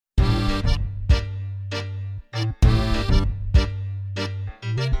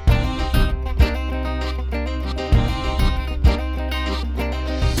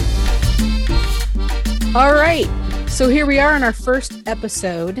All right. So here we are on our first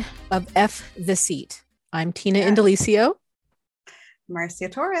episode of F the Seat. I'm Tina Indelicio. Marcia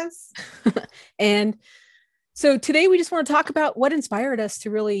Torres. And so today we just want to talk about what inspired us to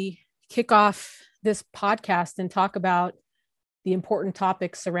really kick off this podcast and talk about the important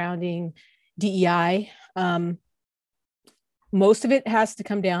topics surrounding DEI. Most of it has to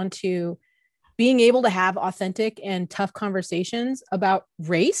come down to being able to have authentic and tough conversations about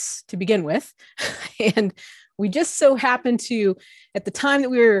race to begin with. And we just so happened to, at the time that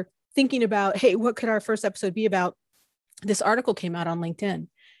we were thinking about, hey, what could our first episode be about? This article came out on LinkedIn.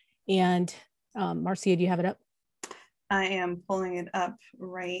 And Marcia, do you have it up? I am pulling it up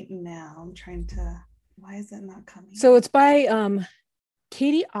right now. I'm trying to, why is it not coming? So it's by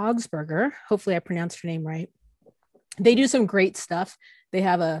Katie Augsburger. Hopefully I pronounced her name right. They do some great stuff. They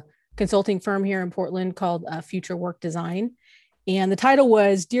have a consulting firm here in Portland called Future Work Design. And the title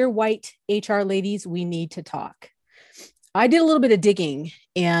was Dear White HR Ladies, We Need to Talk. I did a little bit of digging,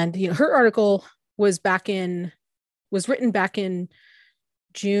 and her article was written back in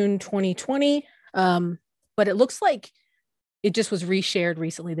June 2020. But it looks like it just was reshared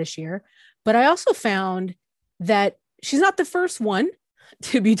recently this year. But I also found that she's not the first one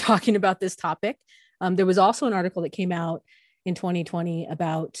to be talking about this topic. There was also an article that came out in 2020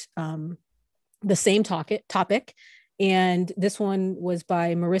 about the same topic. And this one was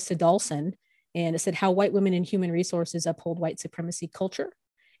by Marissa Dawson. And it said how white women in human resources uphold white supremacy culture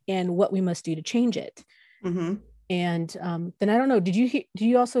and what we must do to change it. Mm-hmm. And then I don't know, do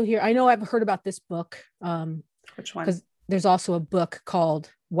you also hear, I know I've heard about this book. Which one? Because there's also a book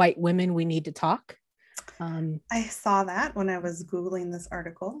called White Women, We Need to Talk. I saw that when I was Googling this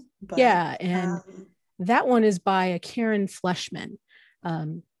article. But, yeah. And that one is by a Karen Fleshman.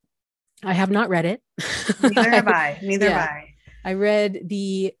 I have not read it. Neither have I.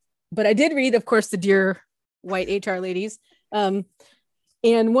 But I did read, of course, the Dear White HR Ladies. And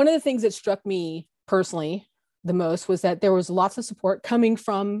one of the things that struck me personally the most was that there was lots of support coming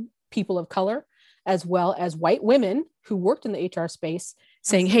from people of color, as well as white women who worked in the HR space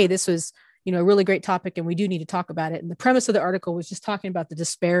saying, hey, this was, a really great topic and we do need to talk about it. And the premise of the article was just talking about the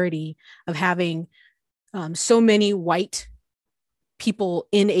disparity of having so many white people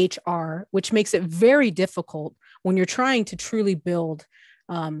in HR, which makes it very difficult when you're trying to truly build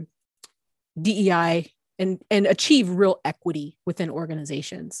DEI and achieve real equity within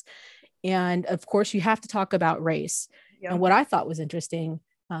organizations. And of course, you have to talk about race. Yep. And what I thought was interesting,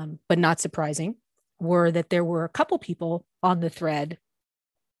 but not surprising, were that there were a couple people on the thread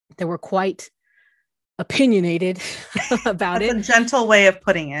that were quite opinionated about it. That's a gentle way of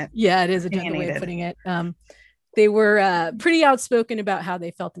putting it. Yeah, it is a gentle way of putting it. They were pretty outspoken about how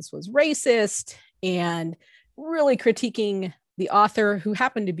they felt this was racist and really critiquing the author, who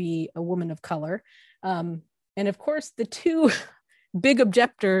happened to be a woman of color. And of course, the two big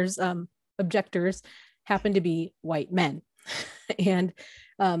objectors happen to be white men. And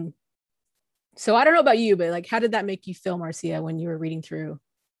so I don't know about you, but how did that make you feel, Marcia, when you were reading through?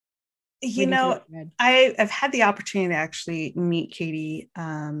 I've had the opportunity to actually meet Katie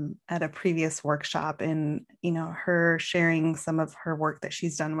at a previous workshop, and her sharing some of her work that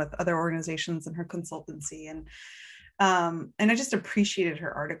she's done with other organizations and her consultancy, and I just appreciated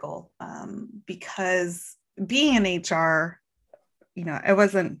her article because being in HR, I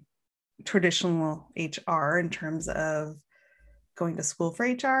wasn't traditional HR in terms of going to school for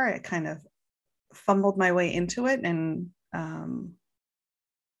HR. I kind of fumbled my way into it, and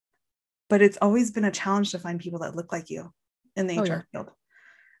but it's always been a challenge to find people that look like you in the HR field.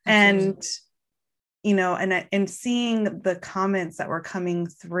 Absolutely. And seeing the comments that were coming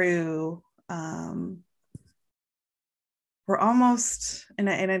through were almost, and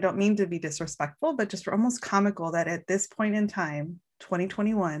I don't mean to be disrespectful, but just were almost comical that at this point in time,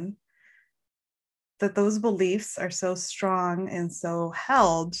 2021, that those beliefs are so strong and so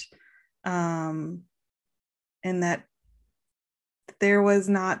held, and that there was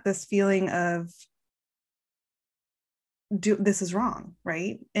not this feeling of this is wrong,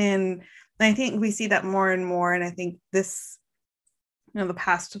 right? And I think we see that more and more. And I think this, the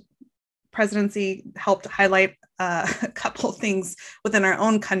past presidency helped highlight a couple of things within our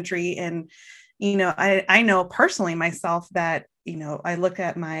own country. And, I know personally myself that, I look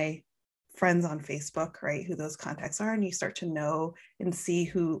at my friends on Facebook, right, who those contacts are, and you start to know and see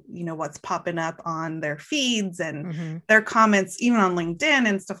who, what's popping up on their feeds and their comments, even on LinkedIn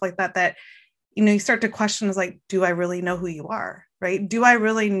and stuff like that, you start to question is do I really know who you are, right? Do I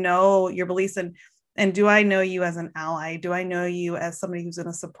really know your beliefs? And do I know you as an ally? Do I know you as somebody who's going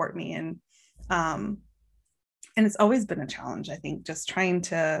to support me? And it's always been a challenge, I think, just trying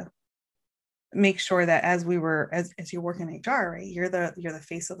to make sure that as you work in HR, right, you're the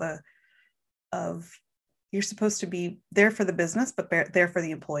face of you're supposed to be there for the business, but there for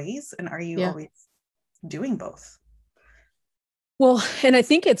the employees. And are you always doing both? Well, and I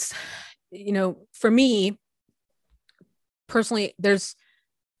think it's, for me personally, there's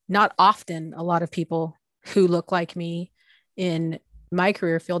not often a lot of people who look like me in my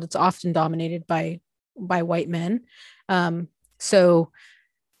career field. It's often dominated by white men. So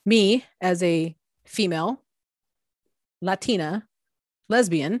me as a female, Latina,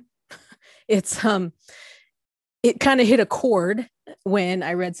 lesbian, it kind of hit a chord when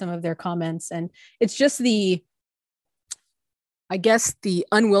I read some of their comments, and it's just the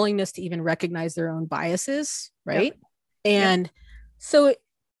unwillingness to even recognize their own biases. Right. Yep. And so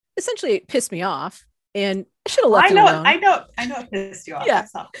essentially it pissed me off, and I should have left it alone. I know it pissed you off. Yeah.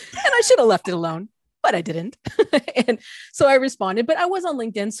 And I should have left it alone, but I didn't. And so I responded, but I was on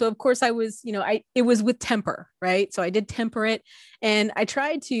LinkedIn. So of course I was, it was with temper, right? So I did temper it, and I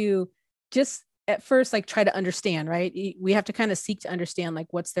tried to just at first, like, try to understand, right? We have to kind of seek to understand, like,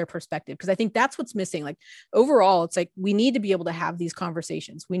 what's their perspective. Cause I think that's what's missing. Like, overall, it's like, we need to be able to have these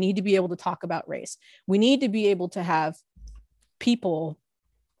conversations. We need to be able to talk about race. We need to be able to have people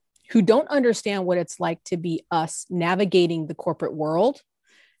who don't understand what it's like to be us navigating the corporate world,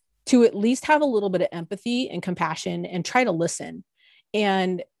 to at least have a little bit of empathy and compassion and try to listen.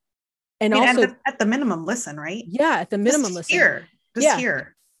 And also at the minimum, listen, right? Yeah. At the minimum, listen.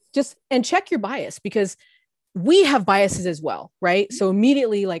 Hear. And check your bias, because we have biases as well. Right. So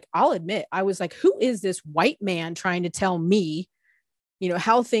immediately, like, I'll admit, I was like, who is this white man trying to tell me,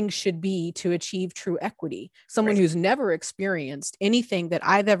 how things should be to achieve true equity? Someone who's never experienced anything that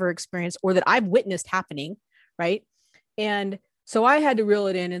I've ever experienced or that I've witnessed happening. Right. And so I had to reel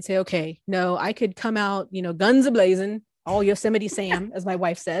it in and say, okay, no, I could come out, guns a-blazing, all Yosemite Sam, as my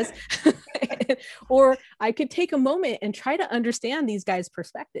wife says, or I could take a moment and try to understand these guys'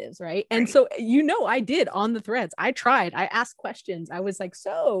 perspectives. Right. And so, I did on the threads. I asked questions. I was like,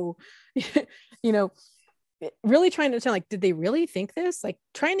 so, really trying to understand, like, did they really think this? Like,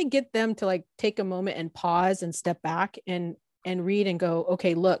 trying to get them to, like, take a moment and pause and step back and read and go,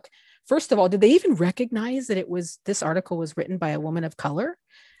 okay, look, first of all, did they even recognize that this article was written by a woman of color?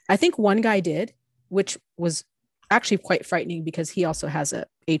 I think one guy did, which was actually quite frightening, because he also has a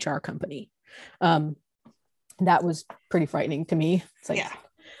HR company. That was pretty frightening to me. It's like,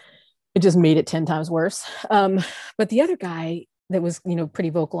 it just made it 10 times worse. But the other guy that was, pretty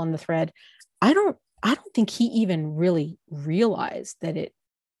vocal on the thread, I don't think he even really realized that it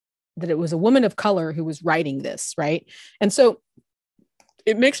was a woman of color who was writing this. Right. And so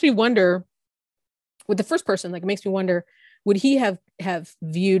it makes me wonder, with the first person, like, it makes me wonder, would he have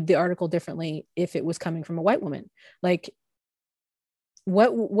viewed the article differently if it was coming from a white woman? Like,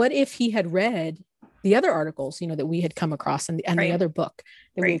 what if he had read the other articles, that we had come across, and the other book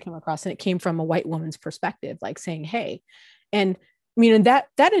that we had come across, and it came from a white woman's perspective, like, saying, hey, and I mean, and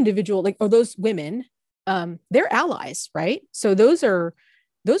that individual, like, or those women, they're allies, right? So those are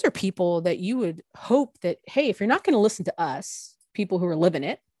people that you would hope that, hey, if you're not going to listen to us, people who are living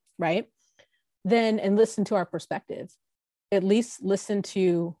it, right, then, and listen to our perspective, at least listen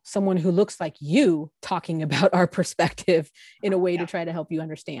to someone who looks like you talking about our perspective in a way to try to help you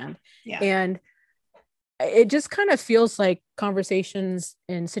understand. Yeah. And it just kind of feels like conversations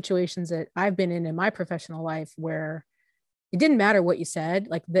and situations that I've been in my professional life, where it didn't matter what you said,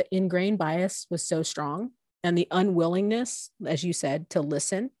 like, the ingrained bias was so strong, and the unwillingness, as you said, to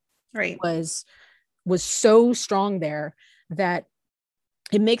listen, was so strong there, that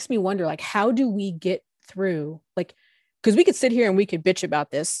it makes me wonder, like, how do we get through, like, because we could sit here and we could bitch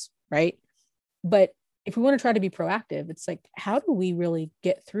about this, right? But if we want to try to be proactive, it's like, how do we really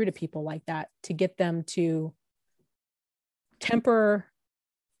get through to people like that, to get them to temper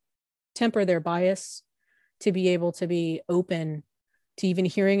their bias, to be able to be open to even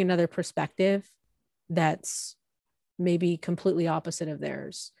hearing another perspective that's maybe completely opposite of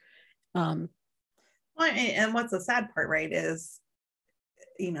theirs. Well, and what's the sad part, right, is,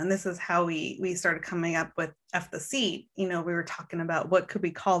 and this is how we started coming up with F the seat. We were talking about, what could we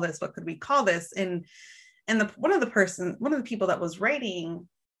call this? What could we call this? And one of the people that was writing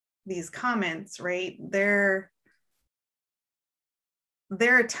these comments, right, their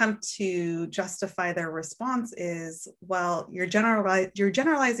attempt to justify their response is, well, you're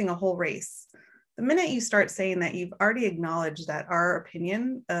generalizing a whole race. The minute you start saying that, you've already acknowledged that our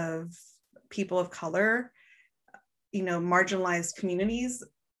opinion of people of color, marginalized communities,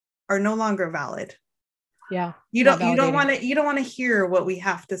 are no longer valid. Yeah. You don't want to hear what we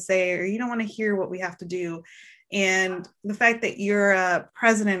have to say, or you don't want to hear what we have to do. And the fact that you're a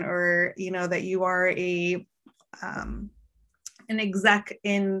president, or, that you are an exec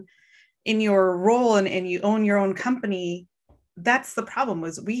in your role, and you own your own company, that's the problem.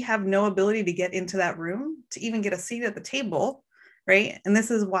 Was we have no ability to get into that room, to even get a seat at the table, right? And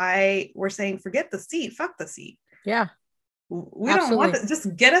this is why we're saying, forget the seat, fuck the seat. Yeah. We don't want to,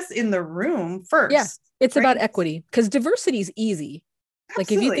 just get us in the room first. Yeah. It's right? about equity, because diversity is easy. Absolutely.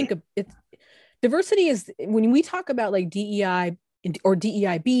 Like if you think of it, diversity is, when we talk about like DEI or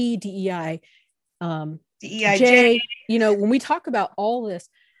DEIB, DEI, DEIJ, when we talk about all this,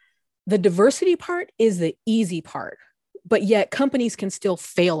 the diversity part is the easy part, but yet companies can still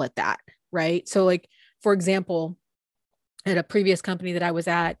fail at that. Right. So like, for example, at a previous company that I was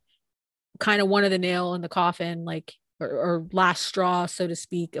at, kind of one of the nail in the coffin, like, or last straw, so to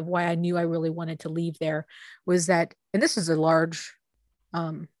speak, of why I knew I really wanted to leave there was that, and this is a large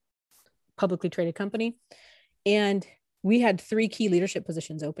publicly traded company, and we had 3 key leadership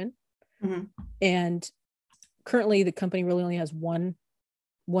positions open. Mm-hmm. And currently the company really only has one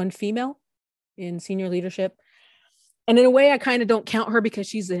female in senior leadership. And in a way, I kind of don't count her because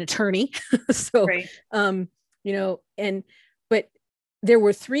she's an attorney. So, right. But there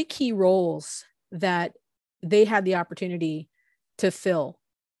were 3 key roles that they had the opportunity to fill,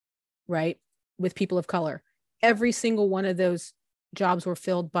 right, with people of color. Every single one of those jobs were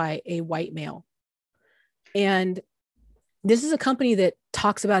filled by a white male. And this is a company that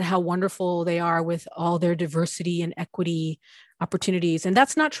talks about how wonderful they are with all their diversity and equity opportunities. And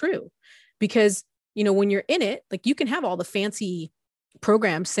that's not true, because, when you're in it, like, you can have all the fancy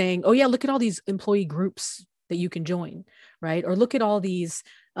programs saying, oh yeah, look at all these employee groups that you can join, right? Or look at all these,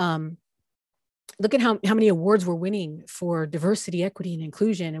 look at how many awards we're winning for diversity, equity, and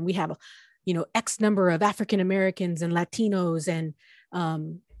inclusion. And we have, X number of African-Americans and Latinos, and,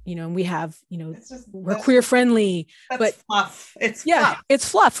 and we have, we're queer friendly, but fluff. It's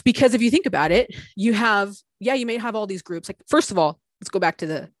fluff, because if you think about it, you may have all these groups. Like, first of all, let's go back to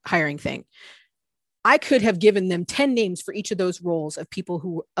the hiring thing. I could have given them 10 names for each of those roles of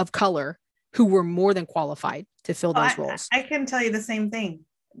people of color who were more than qualified to fill those roles. I can tell you the same thing.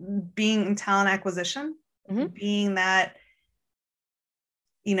 Being in talent acquisition, mm-hmm. being that,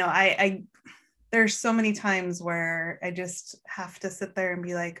 I there's so many times where I just have to sit there and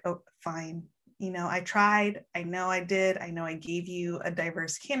be like, oh, fine. I tried. I know I did. I know I gave you a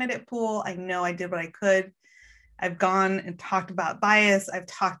diverse candidate pool. I know I did what I could. I've gone and talked about bias. I've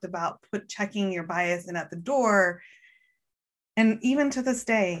talked about checking your bias in at the door. And even to this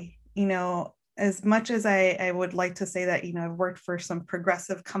day, as much as I would like to say that, I've worked for some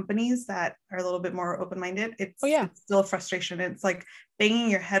progressive companies that are a little bit more open-minded, it's still frustration. It's like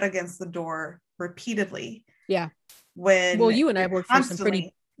banging your head against the door repeatedly. Yeah. When you and I worked for some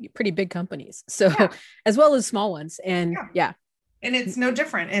pretty big companies, so as well as small ones. And and it's no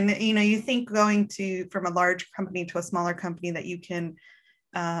different. And, you think going from a large company to a smaller company that you can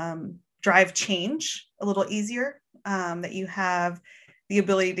drive change a little easier, that you have the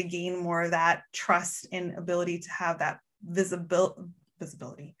ability to gain more of that trust and ability to have that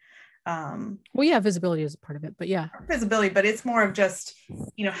visibility. Visibility is a part of it, but visibility, but it's more of just,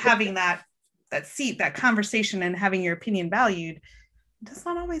 having that seat, that conversation, and having your opinion valued. That's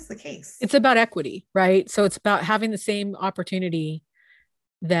not always the case. It's about equity, right? So it's about having the same opportunity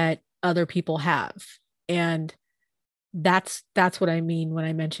that other people have. And that's what I mean when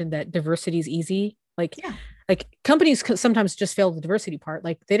I mentioned that diversity is easy. Like companies sometimes just fail the diversity part.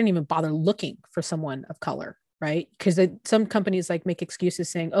 Like, they didn't even bother looking for someone of color, right? Because some companies make excuses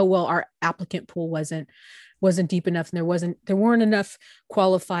saying, oh, well, our applicant pool wasn't deep enough, and there weren't enough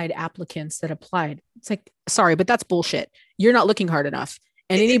qualified applicants that applied. It's like, sorry, but that's bullshit. You're not looking hard enough.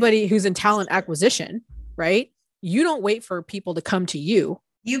 And anybody who's in talent acquisition, right? You don't wait for people to come to you.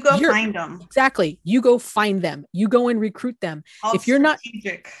 You go find them. Exactly. You go find them. You go and recruit them. If you're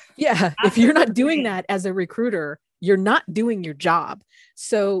strategic. if you're not doing that as a recruiter, you're not doing your job.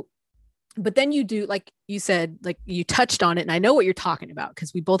 So, but then you do, like you said, like you touched on it, and I know what you're talking about,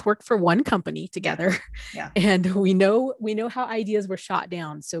 because we both worked for one company together. And we know how ideas were shot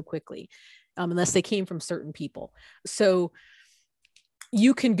down so quickly, unless they came from certain people. So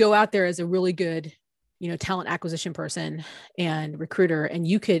you can go out there as a really good, talent acquisition person and recruiter, and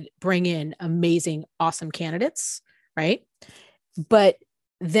you could bring in amazing, awesome candidates, right? But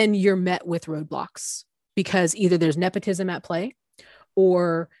then you're met with roadblocks, because either there's nepotism at play,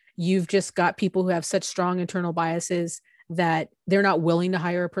 or you've just got people who have such strong internal biases that they're not willing to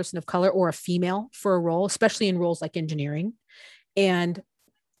hire a person of color or a female for a role, especially in roles like engineering. And,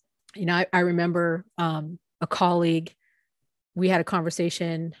 I remember a colleague, we had a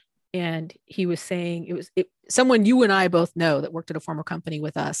conversation and he was saying someone you and I both know that worked at a former company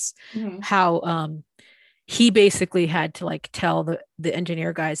with us, how he basically had to like tell the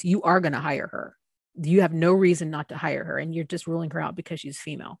engineer guys, you are going to hire her. You have no reason not to hire her, and you're just ruling her out because she's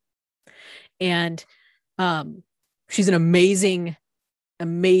female. And she's an amazing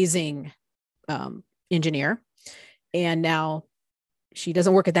engineer. And now she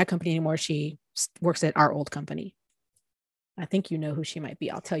doesn't work at that company anymore. She works at our old company. I think you know who she might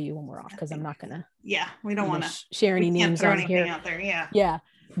be. I'll tell you when we're off, because I'm not gonna. Yeah, we don't want to share any names on here. Out there. Yeah, yeah.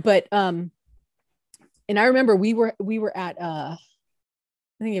 But and I remember we were at I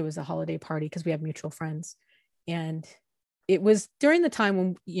think it was a holiday party because we have mutual friends, and it was during the time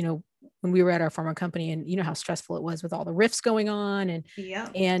when when we were at our former company, and you know how stressful it was with all the rifts going on, and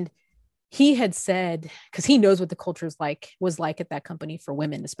he had said, because he knows what the culture was like at that company for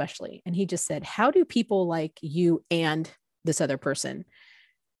women especially, and he just said, how do people like you and this other person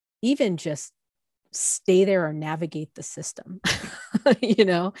even just stay there or navigate the system?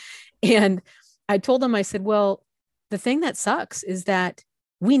 And I told him, I said, well, the thing that sucks is that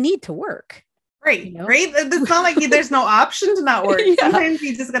we need to work. Right. It's not like there's no option to not work. Yeah. Sometimes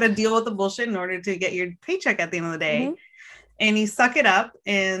you just got to deal with the bullshit in order to get your paycheck at the end of the day. And you suck it up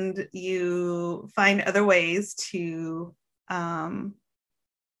and you find other ways to,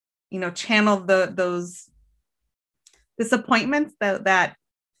 channel those disappointments, that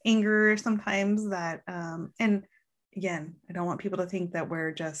anger sometimes, that, and again, I don't want people to think that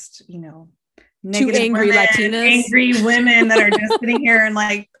we're just, two angry women, Latinas, angry women that are just sitting here and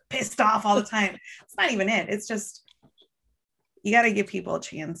like pissed off all the time. It's not even it. It's just, you got to give people a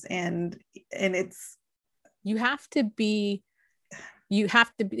chance, and it's, you have to be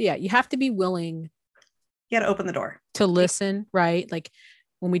willing. You got to open the door to listen, right? Like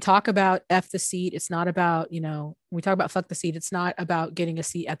when we talk about F the seat, it's not about, when we talk about fuck the seat, it's not about getting a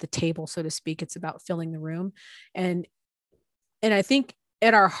seat at the table, so to speak. It's about filling the room. And I think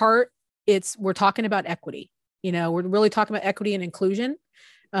at our heart, we're talking about equity. We're really talking about equity and inclusion,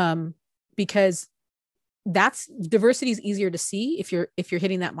 because diversity is easier to see if you're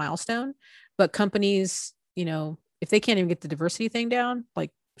hitting that milestone. But companies, if they can't even get the diversity thing down,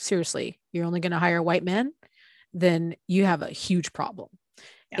 like seriously, you're only going to hire white men, then you have a huge problem.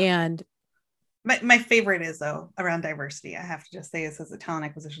 Yeah. And my favorite is, though, around diversity, I have to just say, this as a talent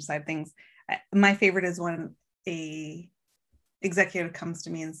acquisition side of things, my favorite is when a executive comes to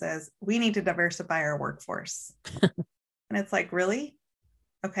me and says, we need to diversify our workforce. And it's like, really?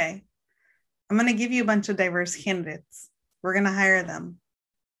 Okay. I'm going to give you a bunch of diverse candidates. We're going to hire them.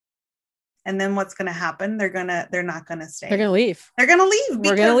 And then what's going to happen? They're not going to stay. They're going to leave. They're going to leave.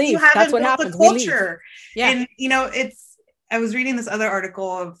 We're going to leave. That's what happens. The culture. Yeah. And I was reading this other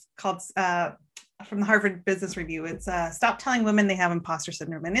article called from the Harvard Business Review. It's Stop Telling Women They Have Imposter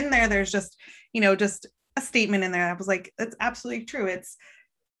Syndrome. And in there's just a statement in there. I was like, that's absolutely true. It's,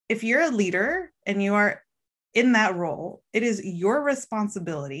 if you're a leader and you are in that role, it is your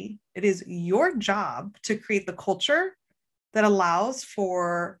responsibility. It is your job to create the culture that allows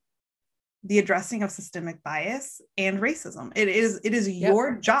for the addressing of systemic bias and racism. It is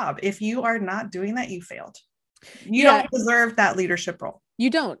your job. If you are not doing that, you failed. You don't deserve that leadership role. You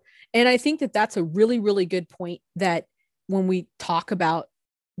don't. And I think that that's a really, really good point, that when we talk about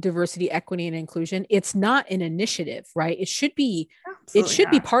diversity, equity, and inclusion, it's not an initiative, right? It should be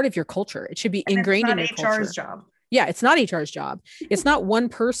part of your culture. It should be ingrained in your culture. It's not HR's job. Yeah, it's not HR's job. It's not one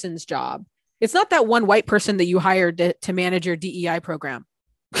person's job. It's not that one white person that you hired to manage your DEI program.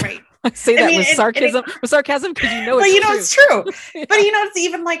 Right. I say that with sarcasm, because it's true. But it's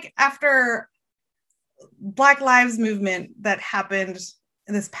even like after Black Lives Movement that happened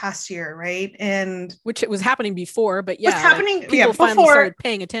this past year, right? And which it was happening before, but yeah, was happening. People finally started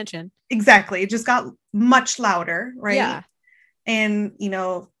paying attention. Exactly. It just got much louder, right? Yeah. And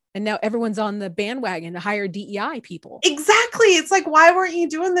and now everyone's on the bandwagon to hire DEI people. Exactly. It's like, why weren't you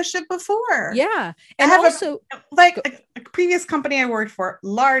doing this shit before? Yeah. And also, a previous company I worked for,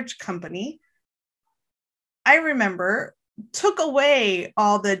 large company, I remember took away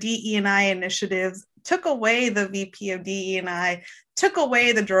all the DE&I initiatives, took away the VP of DE&I, took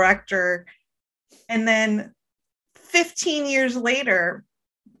away the director. And then 15 years later,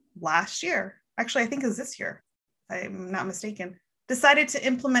 last year, actually, I think it was this year, if I'm not mistaken, decided to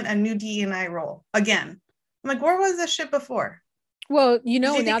implement a new DE&I role again. I'm like, where was this shit before? Well,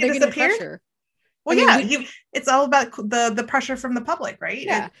 now they're getting pressure. Well, it's all about the pressure from the public, right?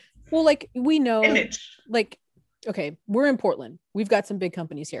 Yeah. Well, like we know, image. Like, okay, we're in Portland. We've got some big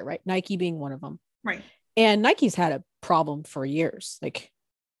companies here, right? Nike being one of them. Right. And Nike's had a problem for years. Like,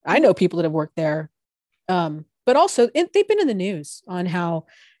 I know people that have worked there. But also they've been in the news on how,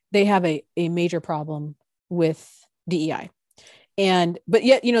 they have a major problem with DEI. But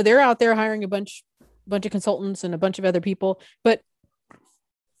yet, they're out there hiring a bunch of consultants and a bunch of other people, but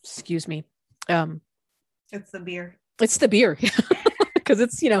excuse me. It's the beer. It's the beer. Because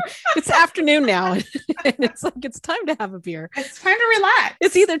it's afternoon now and it's like, it's time to have a beer. It's time to relax.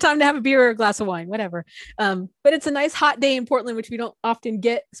 It's either time to have a beer or a glass of wine, whatever. But it's a nice hot day in Portland, which we don't often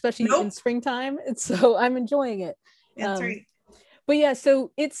get, especially in springtime. And so I'm enjoying it. That's right. But yeah,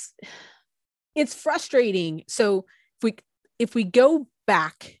 so it's frustrating. So if we go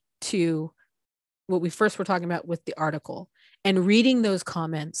back to what we first were talking about with the article and reading those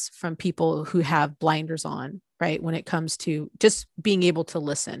comments from people who have blinders on, right, when it comes to just being able to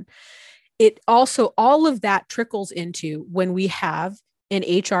listen, it also, all of that trickles into when we have an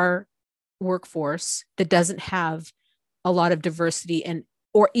HR workforce that doesn't have a lot of diversity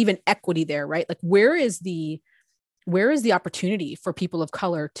or even equity there, right? Like where is the opportunity for people of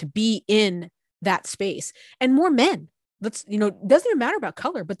color to be in that space? And more men. Doesn't even matter about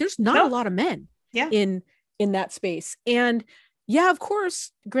color, but there's not a lot of men in that space. And yeah, of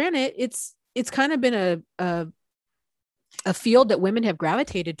course, granted, it's kind of been a field that women have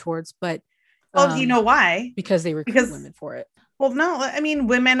gravitated towards, but do you know why? Because they recruit women for it. Well, no, I mean,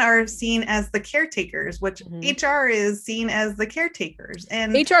 women are seen as the caretakers, which HR is seen as the caretakers,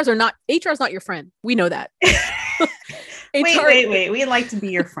 and HR is not your friend. We know that. Wait. We like to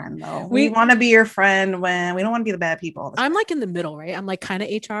be your friend though. We want to be your friend when we don't want to be the bad people. I'm like in the middle, right? I'm like kind of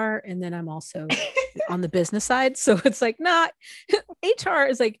HR. And then I'm also on the business side. So it's like, HR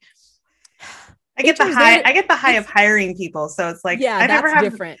is like, I get the high of hiring people. So it's like, I never have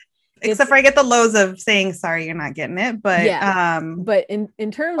different. Except for I get the lows of saying, sorry, you're not getting it. But but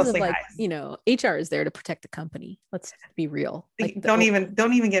in terms of like, highs. HR is there to protect the company. Let's be real. Like don't even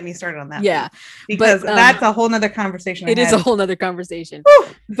get me started on that. Yeah. Because that's a whole nother conversation. It is a whole nother conversation.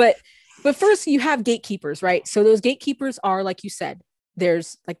 But first you have gatekeepers, right? So those gatekeepers are, like you said,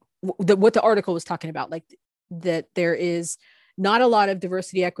 there's like what the article was talking about, like that there is not a lot of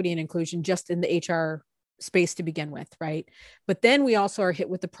diversity, equity, and inclusion just in the HR space to begin with, right? But then we also are hit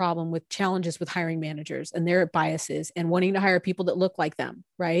with the problem with challenges with hiring managers and their biases and wanting to hire people that look like them,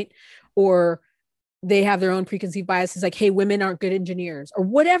 right? Or they have their own preconceived biases, like, hey, women aren't good engineers or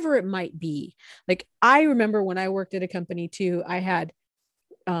whatever it might be. Like I remember when I worked at a company too, I had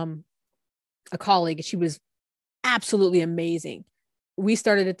a colleague, she was absolutely amazing. We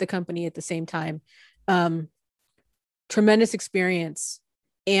started at the company at the same time. Tremendous experience.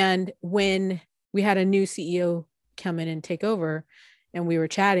 And when we had a new CEO come in and take over and we were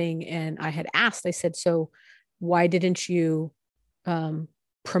chatting and I had asked, I said, so why didn't you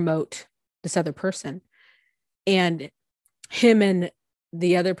promote this other person? And him and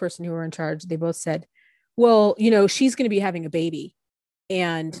the other person who were in charge, they both said, well, she's going to be having a baby.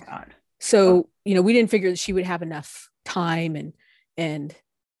 And so, we didn't figure that she would have enough time and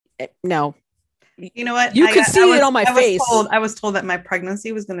no. You know what? You could see it on my face. I was told that my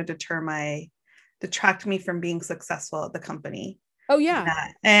pregnancy was going to detract me from being successful at the company. Oh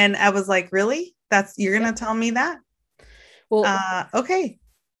yeah. And I was like, really? You're going to tell me that? Well, okay.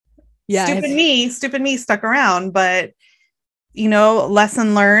 Yeah. Stupid me stuck around, but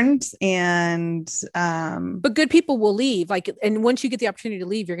lesson learned. And, but good people will leave. And once you get the opportunity to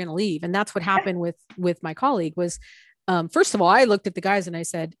leave, you're going to leave. And that's what happened with my colleague was, first of all, I looked at the guys and I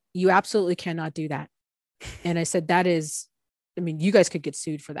said, you absolutely cannot do that. And I said, you guys could get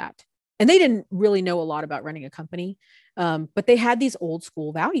sued for that. And they didn't really know a lot about running a company. But they had these old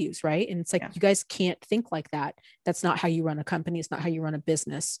school values, right? And it's like, you guys can't think like that. That's not how you run a company. It's not how you run a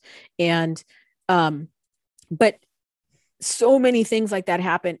business. And, but so many things like that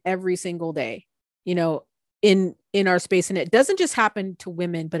happen every single day, in our space. And it doesn't just happen to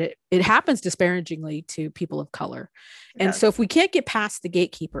women, but it happens disparagingly to people of color. And so if we can't get past the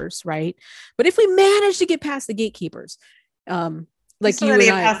gatekeepers, right? But if we manage to get past the gatekeepers, like you and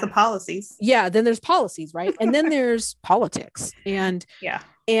I, past the policies. Yeah. Then there's policies, right? And then there's politics. And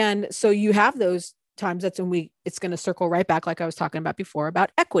so you have those times. That's when it's going to circle right back. Like I was talking about before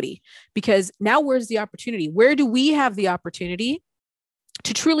about equity, because now where's the opportunity? Where do we have the opportunity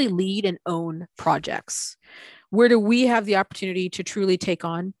to truly lead and own projects? Where do we have the opportunity to truly take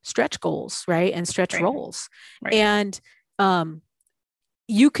on stretch goals, right? And stretch roles. Right. And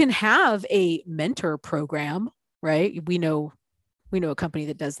you can have a mentor program, right? We know a company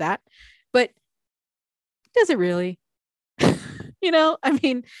that does that, but does it really?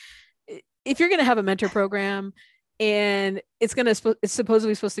 If you're going to have a mentor program and it's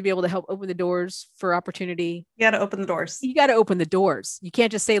supposedly supposed to be able to help open the doors for opportunity. You got to open the doors. You got to open the doors. You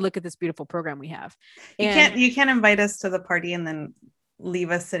can't just say, look at this beautiful program we have. You can't invite us to the party and then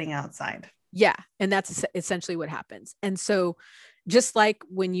leave us sitting outside. Yeah. And that's essentially what happens. And so just like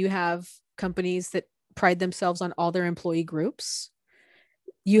when you have companies that pride themselves on all their employee groups,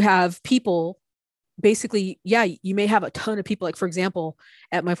 you have people basically, yeah, you may have a ton of people. Like, for example,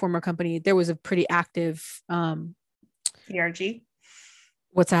 at my former company, there was a pretty active ERG.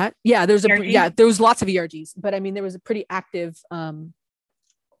 What's that? Yeah, there's ERG? there was lots of ERGs, but I mean, there was a pretty active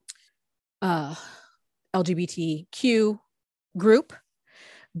LGBTQ group.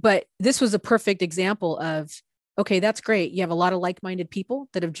 But this was a perfect example of, okay, that's great. You have a lot of like-minded people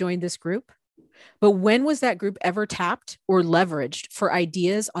that have joined this group. But when was that group ever tapped or leveraged for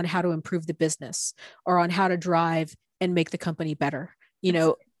ideas on how to improve the business or on how to drive and make the company better,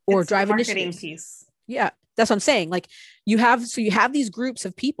 or drive initiatives? Piece. Yeah, that's what I'm saying. Like you have these groups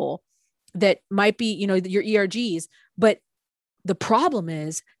of people that might be, your ERGs, but the problem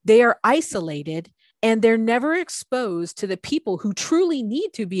is they are isolated and they're never exposed to the people who truly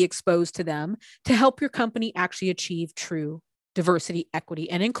need to be exposed to them to help your company actually achieve true diversity, equity,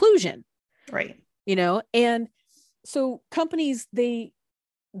 and inclusion. Right. And so companies, they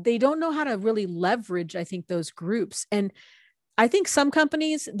don't know how to really leverage, I think, those groups. And I think some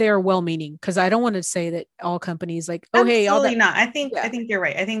companies, they're well-meaning, because I don't want to say that all companies like, oh, absolutely hey, all that. Not. I think you're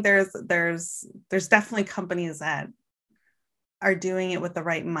right. I think there's definitely companies that are doing it with the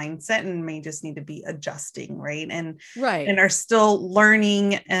right mindset and may just need to be adjusting, right? And are still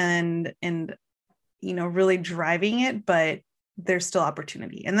learning and really driving it, but there's still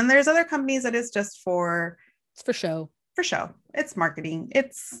opportunity. And then there's other companies that is just for show. It's marketing.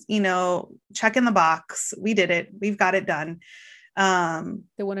 It's, check in the box. We did it. We've got it done. But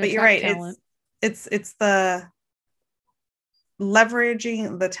you're right. Talent. It's the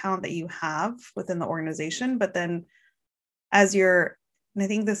leveraging the talent that you have within the organization, but then and I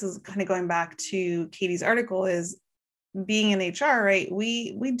think this is kind of going back to Katie's article, is being in HR, right?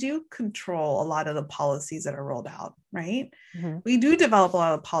 We do control a lot of the policies that are rolled out, right? Mm-hmm. We do develop a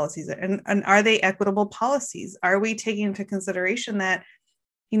lot of policies, and are they equitable policies? Are we taking into consideration that,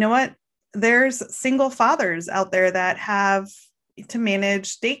 there's single fathers out there that have to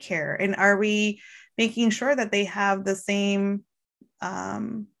manage daycare, and are we making sure that they have the same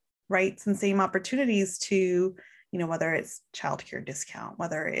rights and same opportunities to, whether it's childcare discount,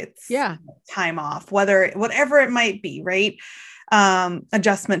 whether it's time off, whatever it might be, right?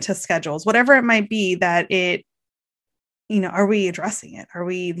 Adjustment to schedules, whatever it might be, that it, are we addressing it? Are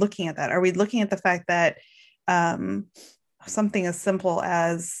we looking at that? Are we looking at the fact that something as simple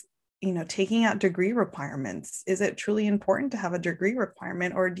as, taking out degree requirements, is it truly important to have a degree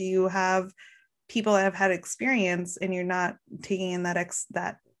requirement, or do you have people that have had experience and you're not taking in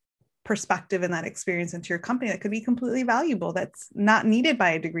that perspective and that experience into your company that could be completely valuable, that's not needed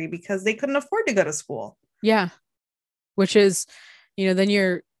by a degree because they couldn't afford to go to school? Yeah. Which is, then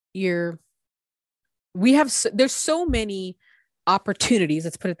there's so many opportunities,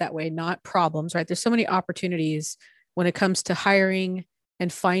 let's put it that way, not problems, right? There's so many opportunities when it comes to hiring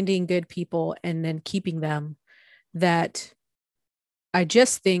and finding good people and then keeping them, that I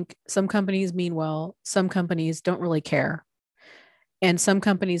just think some companies mean well, some companies don't really care. And some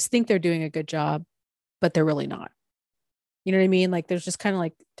companies think they're doing a good job, but they're really not. You know what I mean? Like there's just kind of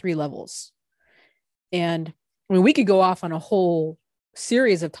like 3 levels. And I mean, we could go off on a whole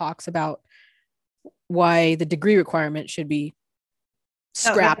series of talks about why the degree requirement should be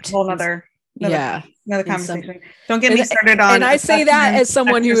scrapped. Whole another conversation. Don't get me started on. And I say that as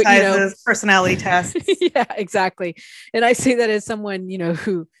someone who, personality tests. Yeah, exactly. And I say that as someone,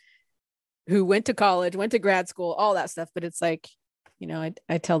 who went to college, went to grad school, all that stuff. But it's like,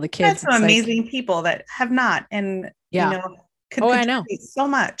 I tell the kids, that's some amazing people that have not, and could I know so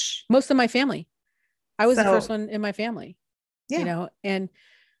much. Most of my family, I was the first one in my family. Yeah. And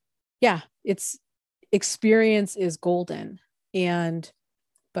yeah, it's experience is golden.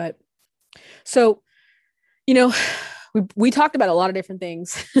 But so, we talked about a lot of different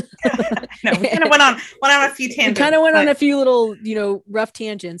things. No, we kind of went on a few tangents. We kind of went on a few little, rough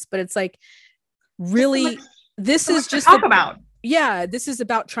tangents, but it's like really, this is just talk about. Yeah, this is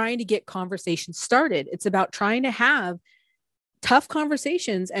about trying to get conversations started. It's about trying to have tough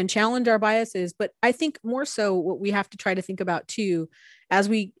conversations and challenge our biases. But I think more so what we have to try to think about too, as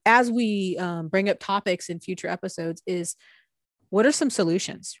we bring up topics in future episodes, is what are some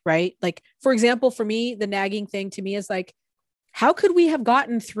solutions, right? Like, for example, for me, the nagging thing to me is like, how could we have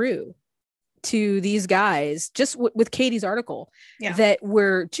gotten through to these guys just with Katie's article that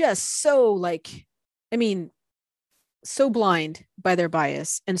were just so so blind by their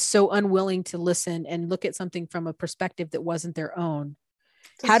bias and so unwilling to listen and look at something from a perspective that wasn't their own,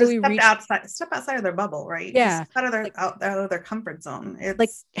 So How do we step outside of their bubble, right? Yeah. Just out of their comfort zone. It's like,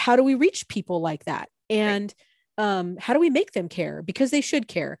 how do we reach people like that? And how do we make them care? Because they should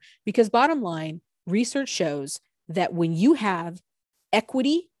care. Because bottom line, research shows that when you have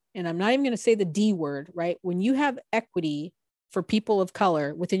equity, and I'm not even going to say the D word, right? When you have equity for people of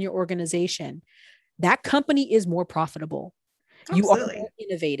color within your organization, that company is more profitable. You are more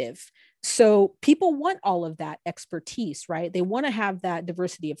innovative. So people want all of that expertise, right? They want to have that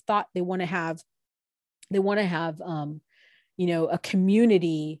diversity of thought. They want to have, a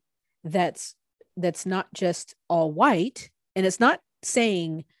community that's not just all white. And it's not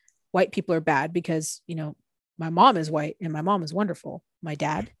saying white people are bad, because, my mom is white and my mom is wonderful. My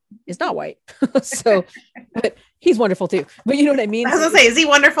dad is not white. So, but he's wonderful too. But you know what I mean? I was gonna say, is he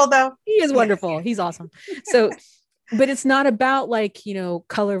wonderful though? He is wonderful. He's awesome. So, but it's not about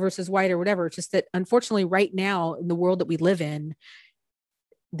color versus white or whatever. It's just that unfortunately right now in the world that we live in,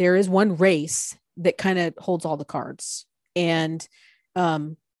 there is one race that kind of holds all the cards. And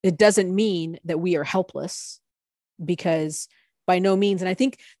it doesn't mean that we are helpless, because by no means. And I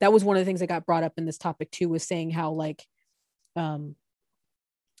think that was one of the things that got brought up in this topic too, was saying how I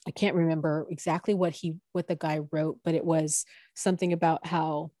can't remember exactly what the guy wrote, but it was something about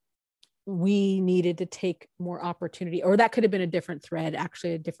how we needed to take more opportunity, or that could have been a different thread,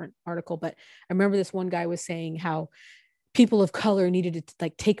 actually a different article. But I remember this one guy was saying how people of color needed to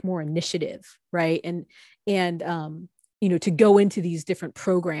take more initiative, right? And to go into these different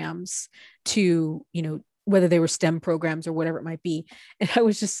programs, to, whether they were STEM programs or whatever it might be. And I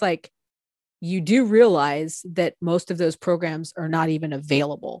was just like, you do realize that most of those programs are not even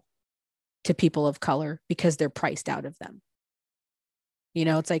available to people of color because they're priced out of them.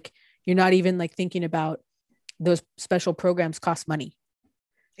 It's like, you're not even thinking about those special programs cost money.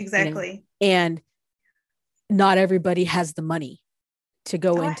 Exactly. And not everybody has the money to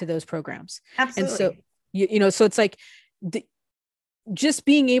go into those programs. Absolutely. And so, so it's like just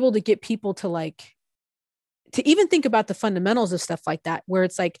being able to get people to to even think about the fundamentals of stuff like that, where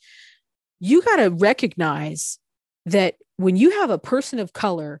it's like, you got to recognize that when you have a person of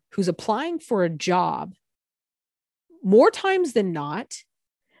color who's applying for a job, more times than not,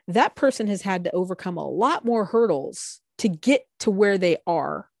 that person has had to overcome a lot more hurdles to get to where they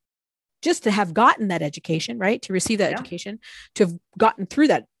are, just to have gotten that education, right? To receive that education, to have gotten through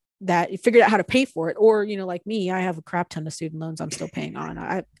that figured out how to pay for it. Or, like me, I have a crap ton of student loans I'm still paying on.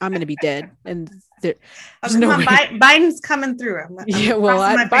 I'm going to be dead. And there's no way. Biden's coming through.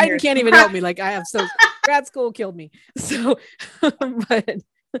 Biden can't even help me. Grad school killed me. So,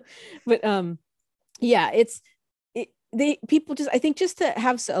 people just, I think, just to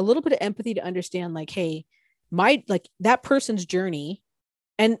have a little bit of empathy to understand, hey, that person's journey.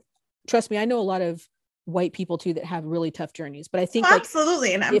 And trust me, I know a lot of white people too that have really tough journeys, but I think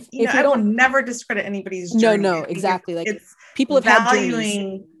absolutely. And I will never discredit anybody's journey. No, exactly. It's people have had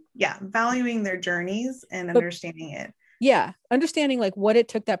journeys. Valuing their journeys and understanding it. Yeah. Understanding what it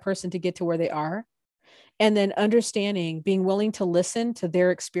took that person to get to where they are. And then being willing to listen to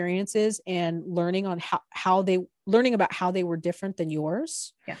their experiences and learning on learning about how they were different than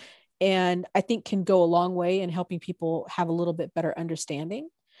yours. Yeah. And I think can go a long way in helping people have a little bit better understanding.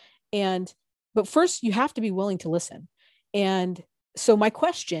 But first you have to be willing to listen. And so my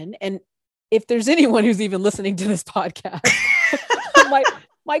question, and if there's anyone who's even listening to this podcast,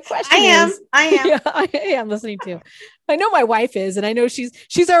 my question is, I am. Yeah, I am listening to. I know my wife is, and I know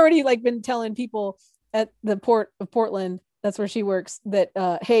she's already been telling people at the Port of Portland, that's where she works, that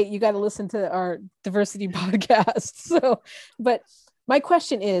hey, you got to listen to our diversity podcast. So, but my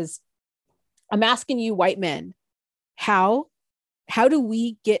question is, I'm asking you, white men, how do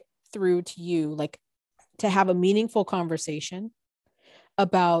we get through to you, to have a meaningful conversation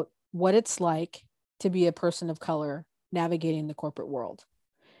about what it's like to be a person of color navigating the corporate world,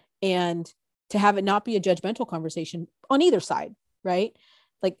 and to have it not be a judgmental conversation on either side, right?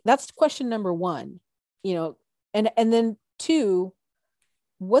 That's question number one, and then two,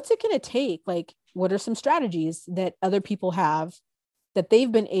 what's it going to take? What are some strategies that other people have that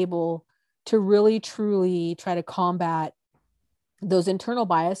they've been able to really, truly try to combat those internal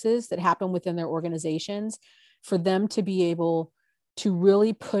biases that happen within their organizations, for them to be able to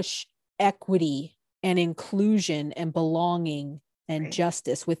really push equity and inclusion and belonging and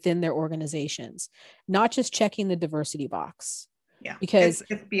justice within their organizations, not just checking the diversity box. Yeah, because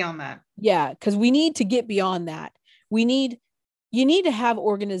it's beyond that. Yeah, because we need to get beyond that. You need to have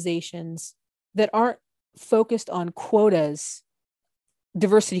organizations that aren't focused on quotas,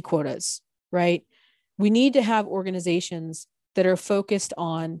 diversity quotas, right? We need to have organizations that are focused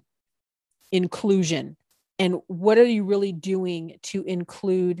on inclusion And what are you really doing to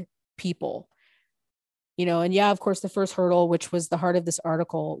include people? And yeah, of course, the first hurdle, which was the heart of this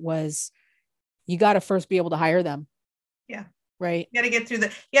article, was you got to first be able to hire them. Yeah. Right. You got to get through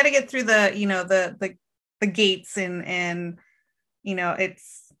the gates and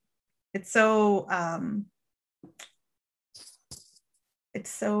it's so I'm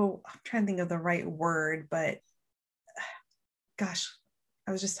trying to think of the right word, but gosh,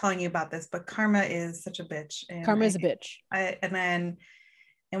 I was just telling you about this, but karma is such a bitch. Karma is a bitch.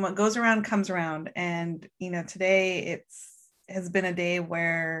 And what goes around comes around. And, today has been a day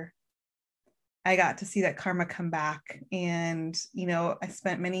where I got to see that karma come back. And, I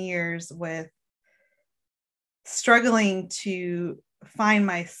spent many years with struggling to find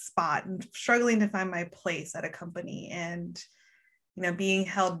my spot and struggling to find my place at a company, and, being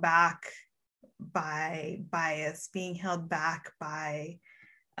held back by bias, being held back by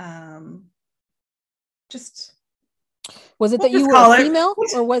just. Was it that you were female,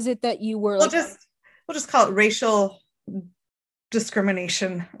 or was it that you were we'll just call it racial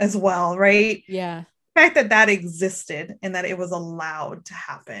discrimination as well, right? Yeah. The fact that existed and that it was allowed to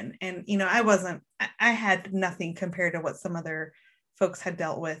happen. And, I had nothing compared to what some other folks had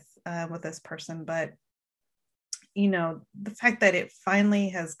dealt with this person. But, the fact that it finally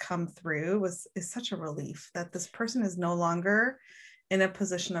has come through is such a relief that this person is no longer in a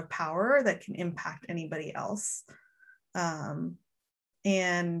position of power that can impact anybody else. And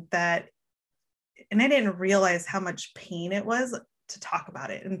I didn't realize how much pain it was to talk about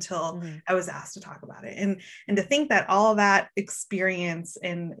it until I was asked to talk about it. And to think that all of that experience,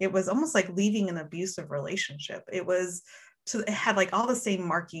 and it was almost like leaving an abusive relationship. It had like all the same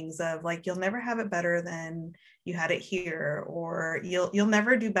markings of like, you'll never have it better than you had it here, or you'll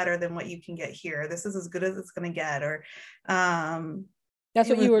never do better than what you can get here. This is as good as it's going to get. Or,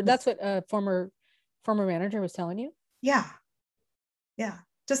 that's what a former manager was telling you. Yeah. Yeah.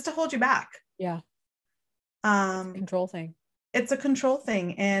 Just to hold you back. Yeah. Control thing. It's a control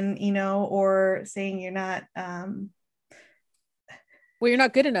thing. And, or saying you're not, you're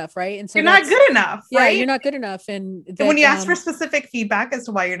not good enough. Right. And so you're not good enough. Yeah. Right? You're not good enough. And when you ask for specific feedback as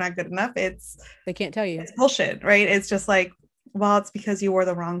to why you're not good enough, they can't tell you. It's bullshit. Right. It's just like, well, it's because you wore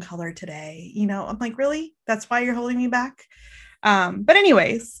the wrong color today. I'm like, really? That's why you're holding me back. But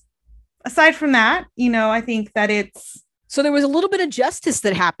anyways, aside from that, I think that so there was a little bit of justice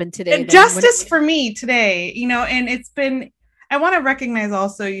that happened today. Justice for me today, and I want to recognize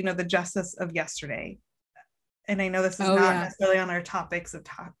also, the justice of yesterday. And I know this is not necessarily on our topics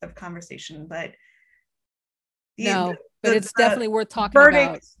of conversation, but it's definitely worth talking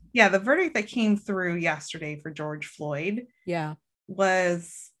about. Yeah. The verdict that came through yesterday for George Floyd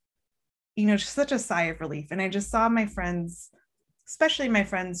was, just such a sigh of relief. And I just saw my friends, especially my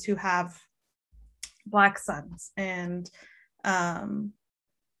friends who have Black sons, and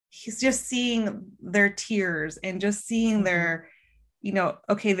he's just seeing their tears and just seeing their,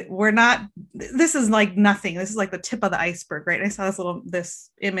 okay, this is like nothing. This is like the tip of the iceberg, right? And I saw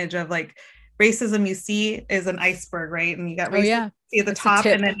this image of like racism you see is an iceberg, right? And you got racism at the top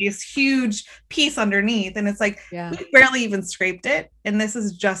and then this huge piece underneath. And it's like, we barely even scraped it. And this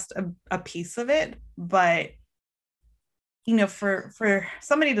is just a piece of it. But for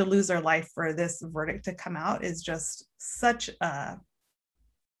somebody to lose their life for this verdict to come out is just such I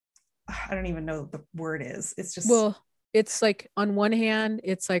don't even know what the word is. It's just, it's like, on one hand,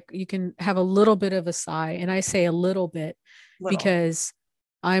 it's like you can have a little bit of a sigh, and I say a little bit because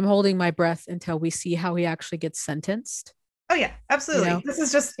I'm holding my breath until we see how he actually gets sentenced. Oh yeah, absolutely. This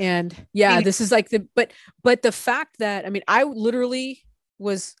is just, this is like but the fact that, I literally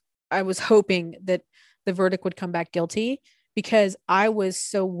was hoping that the verdict would come back guilty, because I was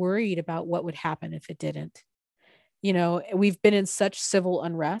so worried about what would happen if it didn't. We've been in such civil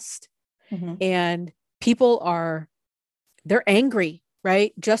unrest, and people they're angry,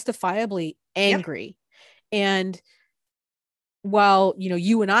 right? Justifiably angry. And while,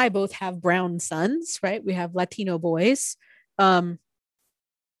 you and I both have brown sons, right? We have Latino boys.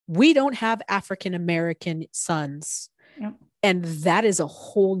 We don't have African-American sons. Yep. And that is a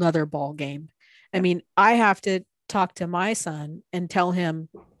whole nother ball game. I have to talk to my son and tell him,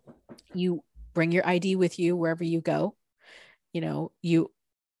 you bring your ID with you wherever you go. You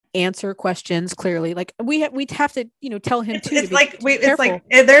answer questions clearly. Like we'd have to, tell him too. It's like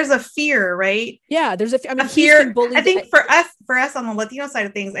there's a fear, right? Yeah, there's a fear. He's been bullied. I think for us on the Latino side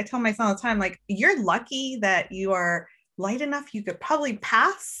of things, I tell my son all the time, like, you're lucky that you are light enough. You could probably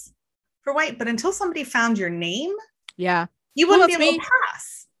pass for white, but until somebody found your name, you wouldn't be able to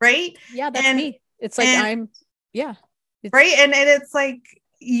pass, right? Yeah, that's me. It's like right. And it's like,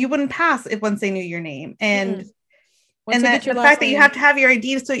 you wouldn't pass if once they knew your name. And Once that the fact that you have to have your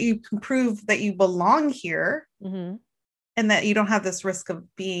ID so you can prove that you belong here, mm-hmm. and that you don't have this risk of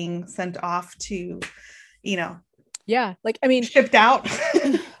being sent off to, yeah, like, I mean, shipped out.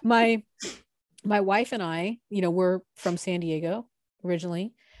 my wife and I, we're from San Diego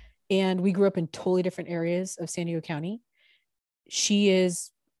originally, and we grew up in totally different areas of San Diego County. She is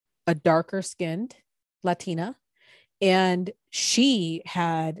a darker skinned Latina, and she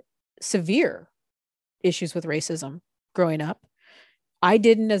had severe issues with racism growing up. I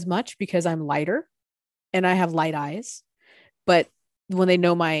didn't as much because I'm lighter and I have light eyes, but when they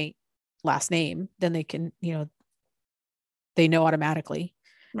know my last name, then they can, they know automatically.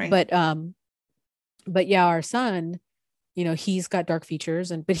 Right. But yeah, our son, he's got dark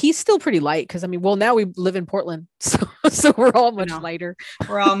features, but he's still pretty light. Cause I mean, well, now we live in Portland, so we're all much lighter.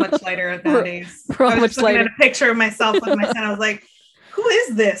 We're all much lighter nowadays. We're all much lighter. At a picture of myself with my son. I was like, who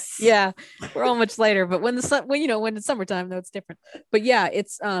is this? Yeah, we're all much lighter. But when when it's summertime, though, it's different. But yeah,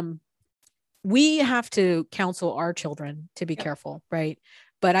 it's we have to counsel our children to be careful, right?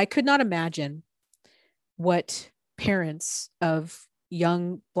 But I could not imagine what parents of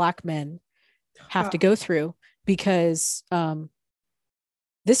young Black men have to go through, because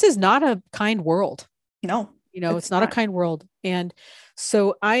this is not a kind world. No, it's not a kind world. And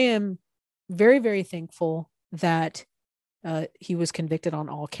so I am very, very thankful that he was convicted on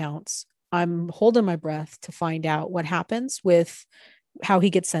all counts. I'm holding my breath to find out what happens with how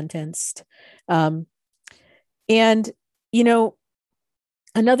he gets sentenced. And,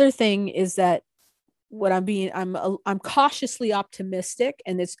 another thing is that what I'm cautiously optimistic.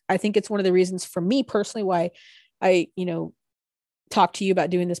 And I think it's one of the reasons for me personally why I, talk to you about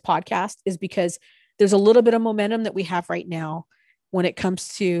doing this podcast, is because there's a little bit of momentum that we have right now when it comes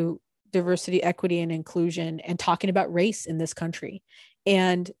to diversity, equity, and inclusion, and talking about race in this country.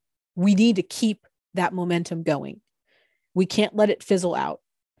 And we need to keep that momentum going. We can't let it fizzle out.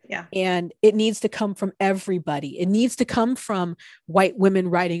 Yeah. And it needs to come from everybody. It needs to come from white women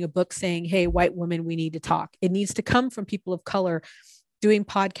writing a book saying, hey, white women, we need to talk. It needs to come from people of color doing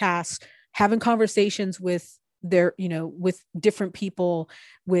podcasts, having conversations with with different people,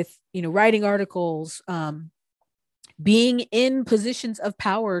 with, writing articles, being in positions of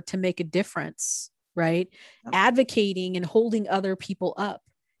power to make a difference, right? Yep. Advocating and holding other people up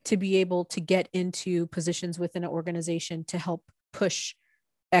to be able to get into positions within an organization to help push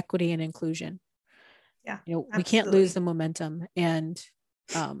equity and inclusion. Yeah. We can't lose the momentum. And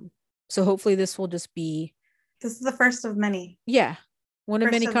so hopefully this will just be. This is the first of many. Yeah. One of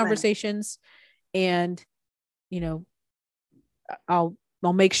many conversations. And, I'll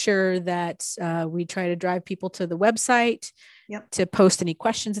make sure that we try to drive people to the website to post any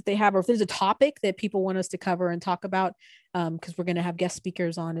questions that they have, or if there's a topic that people want us to cover and talk about, because we're going to have guest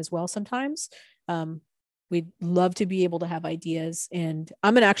speakers on as well sometimes. We'd love to be able to have ideas, and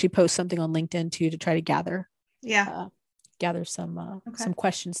I'm going to actually post something on LinkedIn too to try to gather some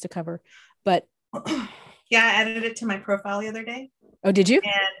questions to cover. But yeah, I added it to my profile the other day. Oh, did you?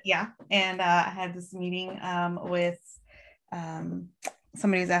 And I had this meeting with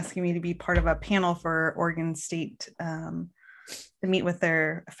somebody's asking me to be part of a panel for Oregon State to meet with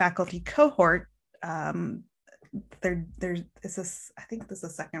their faculty cohort. There's this, I think this is the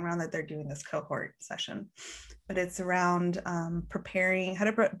second round that they're doing this cohort session, but it's around preparing how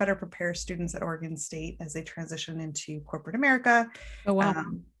to better prepare students at Oregon State as they transition into corporate America. Oh, wow.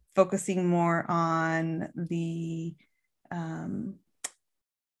 Focusing more on the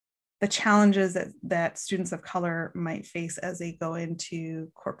challenges that students of color might face as they go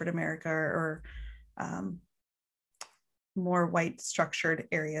into corporate America or more white structured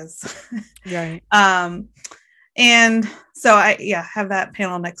areas. Right. And so I have that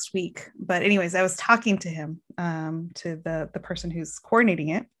panel next week. But anyways, I was talking to him, to the person who's coordinating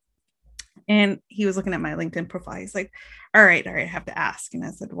it. And he was looking at my LinkedIn profile. He's like, all right, I have to ask. And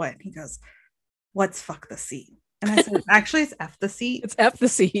I said, what? He goes, what's fuck the seat? And I said, actually, it's F the seat. It's F the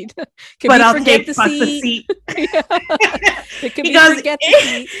seat. But I'll take fuck the seat. He goes, forget the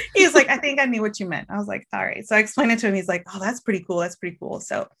seat. He's like, I think I knew what you meant. I was like, all right. So I explained it to him. He's like, oh, that's pretty cool. That's pretty cool.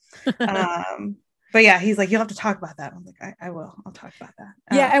 So, but yeah, he's like, you'll have to talk about that. I'm like, I will. I'll talk about that.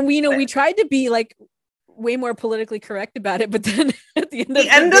 Yeah. And we tried to be like way more politically correct about it. But then at the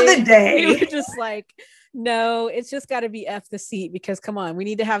end of the day, we were just like, no, it's just got to be F the seat, because come on, we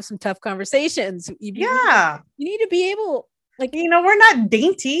need to have some tough conversations. You need to be able, like, we're not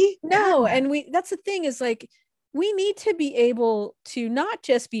dainty. No. And that's the thing, is like, we need to be able to not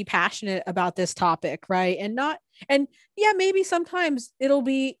just be passionate about this topic. Right. And maybe sometimes it'll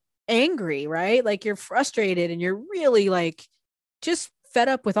be angry, right? Like you're frustrated and you're really like just fed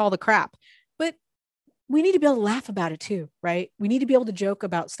up with all the crap, but we need to be able to laugh about it too, right? We need to be able to joke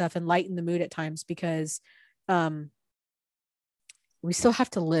about stuff and lighten the mood at times, because we still have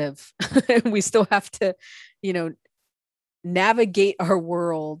to live. We still have to, navigate our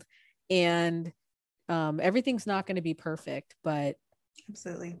world, and everything's not going to be perfect, but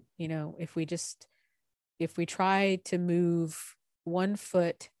absolutely, if we try to move one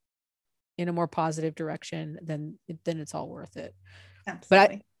foot in a more positive direction, then it's all worth it.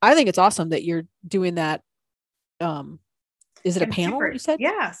 Absolutely. But I think it's awesome that you're doing that. Is it a panel, you said?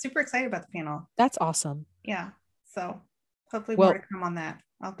 Yeah, super excited about the panel. That's awesome. Yeah. So hopefully more to come on that.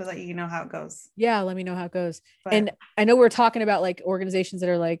 I'll have to let you know how it goes. Yeah, let me know how it goes. And I know we're talking about like organizations that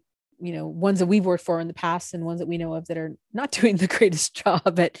are like, ones that we've worked for in the past and ones that we know of that are not doing the greatest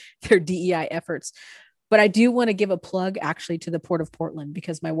job at their DEI efforts. But I do want to give a plug actually to the Port of Portland,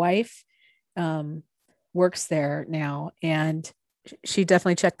 because my wife works there now, and she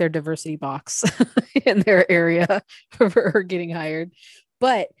definitely checked their diversity box in their area for her getting hired.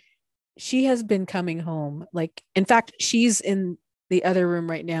 But she has been coming home. Like, in fact, she's in the other room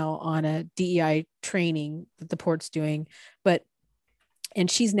right now on a DEI training that the port's doing, and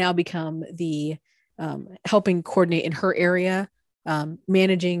she's now become the helping coordinate in her area,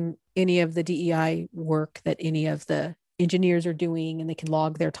 managing any of the DEI work that any of the engineers are doing, and they can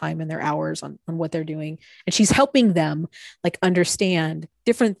log their time and their hours on what they're doing. And she's helping them like understand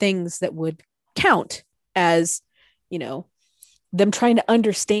different things that would count as, them trying to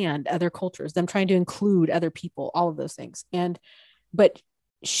understand other cultures, them trying to include other people, all of those things. But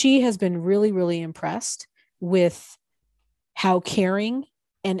she has been really, really impressed with how caring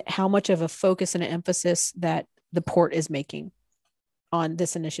and how much of a focus and an emphasis that the port is making on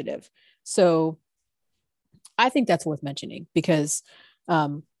this initiative. So I think that's worth mentioning, because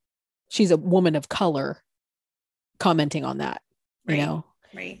she's a woman of color commenting on that,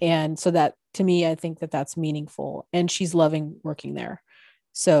 Right. And so that, to me, I think that that's meaningful, and she's loving working there.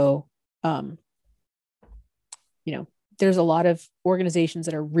 So, there's a lot of organizations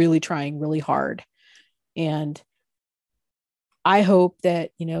that are really trying really hard. And I hope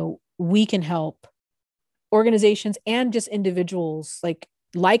that, we can help organizations and just individuals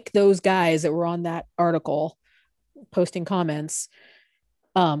like those guys that were on that article posting comments,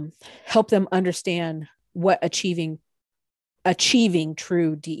 help them understand what achieving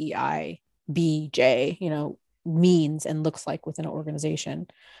true DEI BJ, means and looks like within an organization,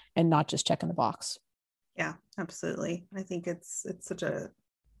 and not just checking the box. Yeah, absolutely. I think it's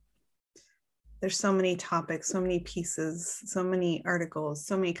there's so many topics, so many pieces, so many articles,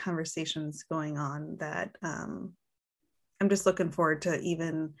 so many conversations going on that I'm just looking forward to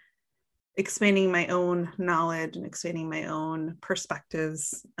even expanding my own knowledge and expanding my own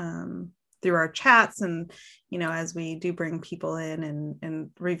perspectives through our chats. And, as we do bring people in and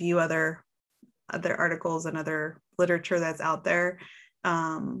review other articles and other literature that's out there,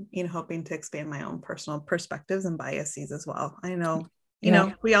 hoping to expand my own personal perspectives and biases as well. I know,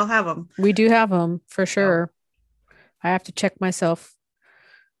 we all have them. We do have them for sure. I have to check myself.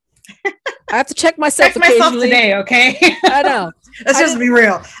 Check myself today, okay? I know. Let's just be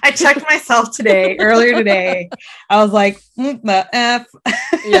real. I checked myself earlier today. I was like, the F.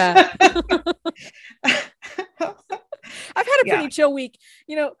 Yeah. I've had a pretty chill week.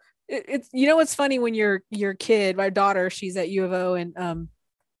 It's it's funny when your kid, my daughter, she's at U of O,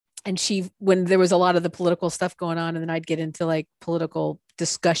 and she, when there was a lot of the political stuff going on, and then I'd get into like political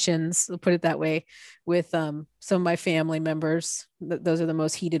discussions, we'll put it that way, with some of my family members. Those are the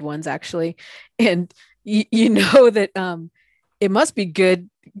most heated ones, actually. And that it must be good.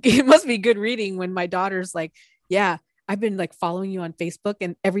 It must be good reading when my daughter's like, yeah, I've been like following you on Facebook,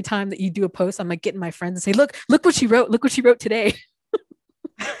 and every time that you do a post, I'm like getting my friends and say, look what she wrote. Look what she wrote today.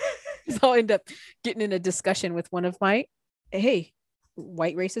 So I'll end up getting in a discussion with one of my,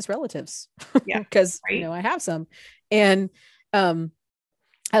 white racist relatives. Yeah. Because, I have some, and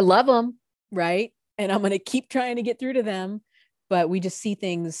I love them. Right. And I'm going to keep trying to get through to them, but we just see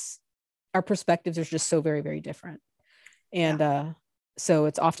things, our perspectives are just so very, very different. And so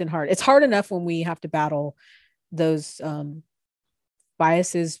it's often hard. It's hard enough when we have to battle those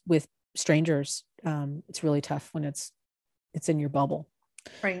biases with strangers. It's really tough when it's in your bubble.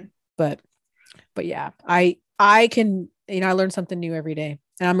 Right. But yeah, I can, I learn something new every day,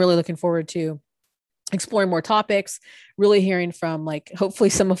 and I'm really looking forward to exploring more topics, really hearing from hopefully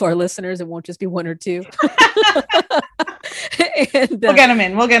some of our listeners. It won't just be one or two. And we'll get them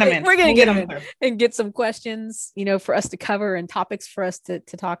in. We're going to get them in and get some questions, for us to cover, and topics for us to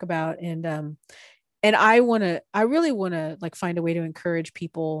talk about. And I really want to find a way to encourage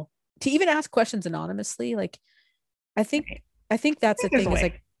people to even ask questions anonymously. I think I think that's the There's a thing is way.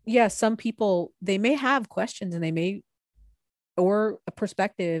 like, yeah, some people, they may have questions and they may, or a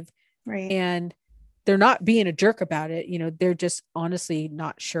perspective, Right. and they're not being a jerk about it. You know, they're just honestly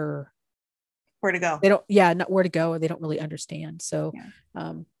not sure. Where to go. They don't, yeah, not where to go, or they don't really understand. So,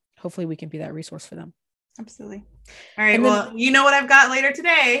 Yeah. hopefully we can be that resource for them. Absolutely. All right. And Well, then, you know what I've got later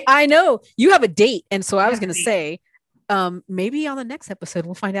today. I know you have a date. And so I was have a going to date. say, maybe on the next episode,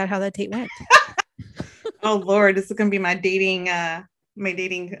 we'll find out how that date went. Oh Lord, this is going to be my dating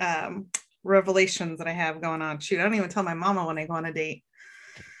revelations that I have going on. Shoot, I don't even tell my mama when I go on a date.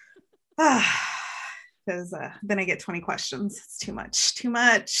 Because then I get 20 questions. It's too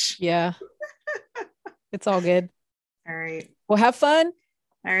much. Yeah. It's all good. All right. Well, have fun.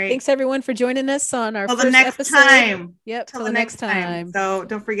 All right. Thanks everyone for joining us on our Till first the next episode. time. Yep. Till the next time. So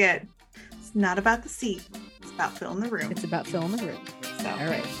don't forget, it's not about the seat. It's about filling the room. It's about filling the room. So, all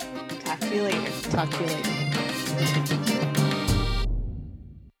right. Talk to you later. Talk to you later.